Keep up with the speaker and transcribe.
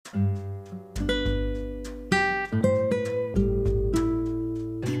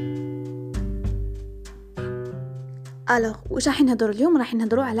وش راح نهضروا اليوم؟ راح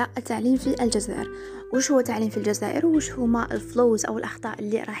نهضروا على التعليم في الجزائر. وش هو التعليم في الجزائر؟ وش هما الفلوز او الاخطاء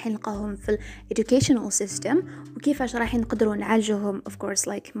اللي راح نلقاهم في educational system، وكيفاش راح نقدروا نعالجوهم. of course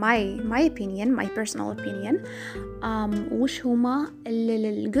like my opinion, my personal opinion. وش هما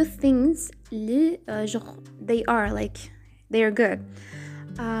ال good things اللي they are like they are good.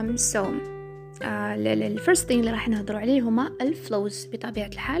 so the first thing اللي راح نهضروا عليه هما الفلوز. بطبيعة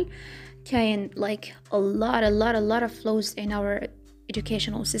الحال كاين like a lot of flows in our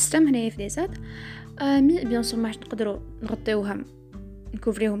educational system هنا في ديزات. بيان سور ماش نقدروا نغطيوهم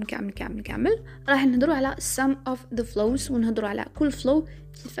نكوفريهم كامل. راح نهضروا على some of the flows، ونهضروا على كل flow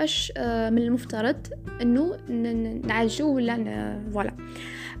كيفاش من المفترض انه نعالجوه ولا فوالا.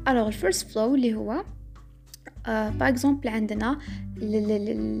 alors the first flow اللي هو par exemple عندنا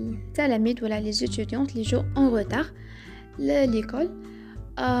التلاميذ ولا les étudiants اللي جو en retard l'école.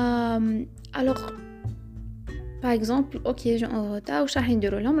 alors par exemple اوكي جو en retard، واش راح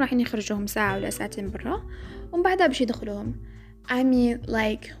نديروا لهم؟ راح نخرجوهم ساعه ولا ساعتين برا ومن بعدها باش يدخلوهم. I mean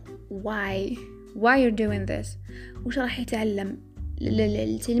like why you're doing this؟ واش راح يتعلم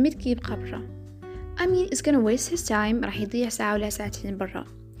التلميذ كي يبقى برا؟ I mean it's gonna waste his time، راح يضيع ساعه ولا ساعتين برا.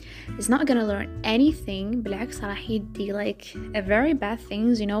 He's not gonna learn anything. بالعكس راح يدي like a very bad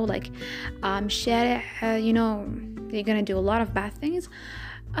things, you know, like الشارع you know they're gonna do a lot of bad things.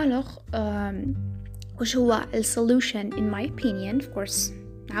 alors وش هو solution in my opinion؟ of course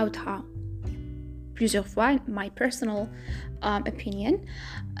نعاودها plusieurs fois my personal opinion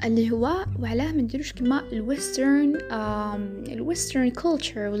اللي هو وعلاه ما نديروش كما الويسترن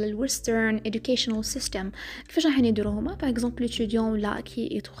culture ولا الويسترن educational system. كيفاش راح نديروا هما باغ اكزومبل étudiant ولا كي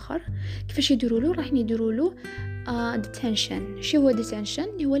يتوخر كيفاش يديروا له؟ راح نديروا له detention. شو هو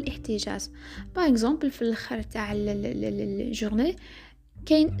detention؟ هو الاحتجاز. باغ اكزومبل في الاخر تاع الجورني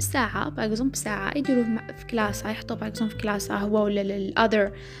كاين ساعه باغ اكزومبل ساعه يديروه في كلاس، يحطوه باغ اكزومبل في كلاس هو ولا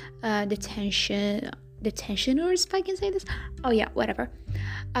other detentioners if I can say this. oh yeah whatever.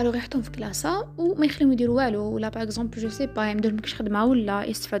 alors يحطوهم في كلاسة وما يخليهم يديروا والو، ولا باغ اكزومبل جو سي با يمديرهم كاش خدمه ولا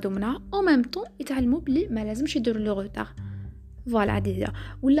يستفادوا منها او ميم طون يتعلموا بلي ما لازمش يديروا لو غوتار. فوالا عاديه.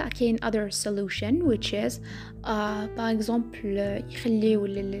 ولا كاين other solution which is باغ اكزومبل يخليو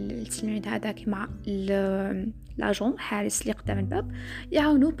التلميذ هذاك مع لاجون حارس اللي قدام الباب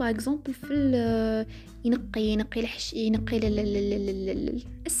يعاونوا باغ اكزومبل في ينقي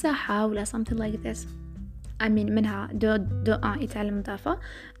الساحه ولا something like this. I mean منها دو ان يتعلم نظافة،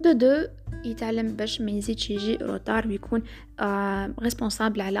 دو يتعلم باش ما يزيدش يجي روتار ويكون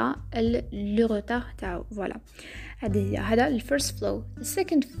ريسبونسابل على لو روتار تاعو. فوالا هذا ال first flow. The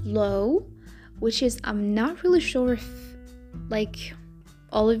second flow which is I'm not really sure if like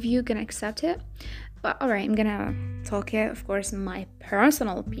all of you can accept it, but alright I'm gonna talk it of course in my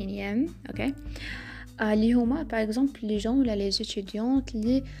personal opinion. okay اللي هما par exemple les gens ولا les étudiants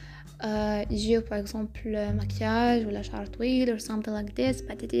اللي يجيو باغ اكزومبل مكياج ولا شعر طويل or something like this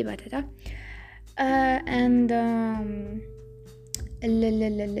باتاتي باتاتا and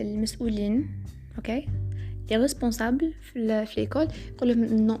المسؤولين اوكي لي ريسبونسابل في ليكول يقول لهم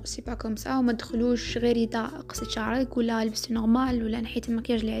نو سي با كوم سا وما تدخلوش غير اذا قصيت شعرك ولا لبستي نورمال ولا نحيت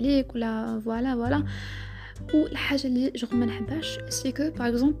المكياج اللي عليك ولا فوالا. والحاجه اللي جو ما نحبهاش سي كو باغ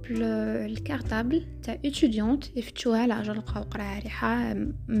اكزومبل الكارطابل تاع étudiante يفتشوها على اجل لقاو قرعه ريحه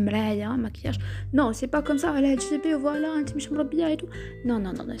مرايه مكياج. نو سي با كوم سا على هتجيبي فوالا انت مش مربيه ايتو.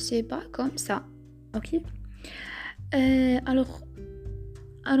 نو سي با كوم سا. اوكي alors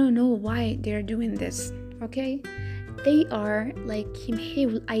I don't know why they're doing this. okay they are like يمحيو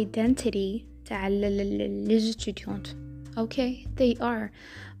الايدنتيتي تاع les étudiants. okay they are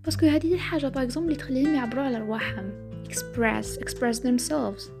باسكو هذه الحاجه باغ اكزومبل اللي تخليهم يعبروا على رواحهم express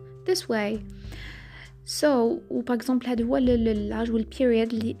themselves this way. so باغ اكزومبل هذا هو اللاج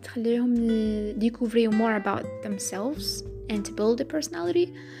والبيريود اللي تخليهم يديكوفريو more about themselves and to build a personality.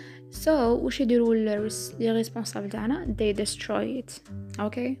 so وش يديروا لي ريسبونسابل تاعنا؟ they destroy it.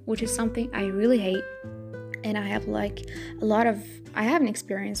 okay which is something I really hate and I have like I have an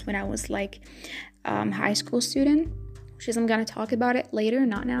experience when I was like high school student, which is I'm gonna talk about it later,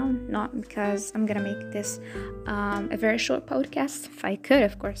 not now, not because I'm gonna make this a very short podcast if I could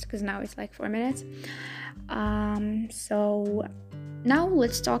of course because now it's like 4 minutes. So now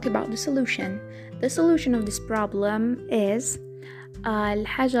let's talk about the solution. The solution of this problem is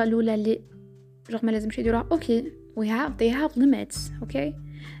الحاجة الأولى اللي رغم لازم شي يديروها okay they have limits. okay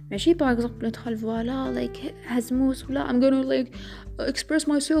ماشي باغ اكزومبل ندخل فوالا like هزموس ولا I'm gonna like express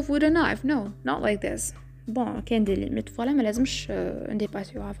myself with a knife. no not like this. bon كاين دي ليميت فوالا ما لازمش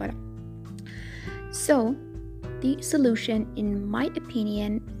نديباسيوها فوالا. so the solution in my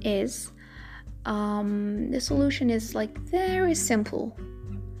opinion is The solution is like very simple.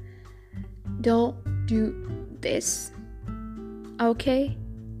 Don't do this. Okay?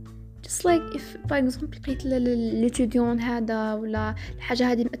 Just like if by example لقيت l'étudiant هذا ولا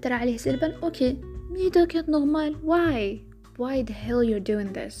الحاجة هذه مأثرة عليه سلبا, okay, mais ده normal. Why the hell you're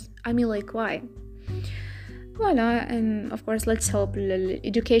doing this? I mean, like, why? Voilà, and of course let's hope the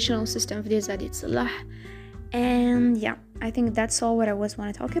educational system في دي زاد يتصلح. And yeah, I think that's all what I was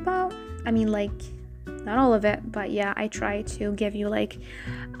want to talk about. I mean, like, not all of it, but yeah, I try to give you like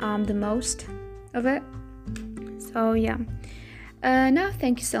the most of it. So yeah, now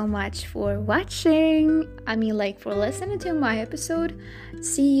thank you so much for watching. I mean, like, for listening to my episode.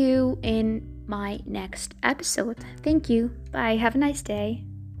 See you in my next episode. Thank you. Bye. Have a nice day.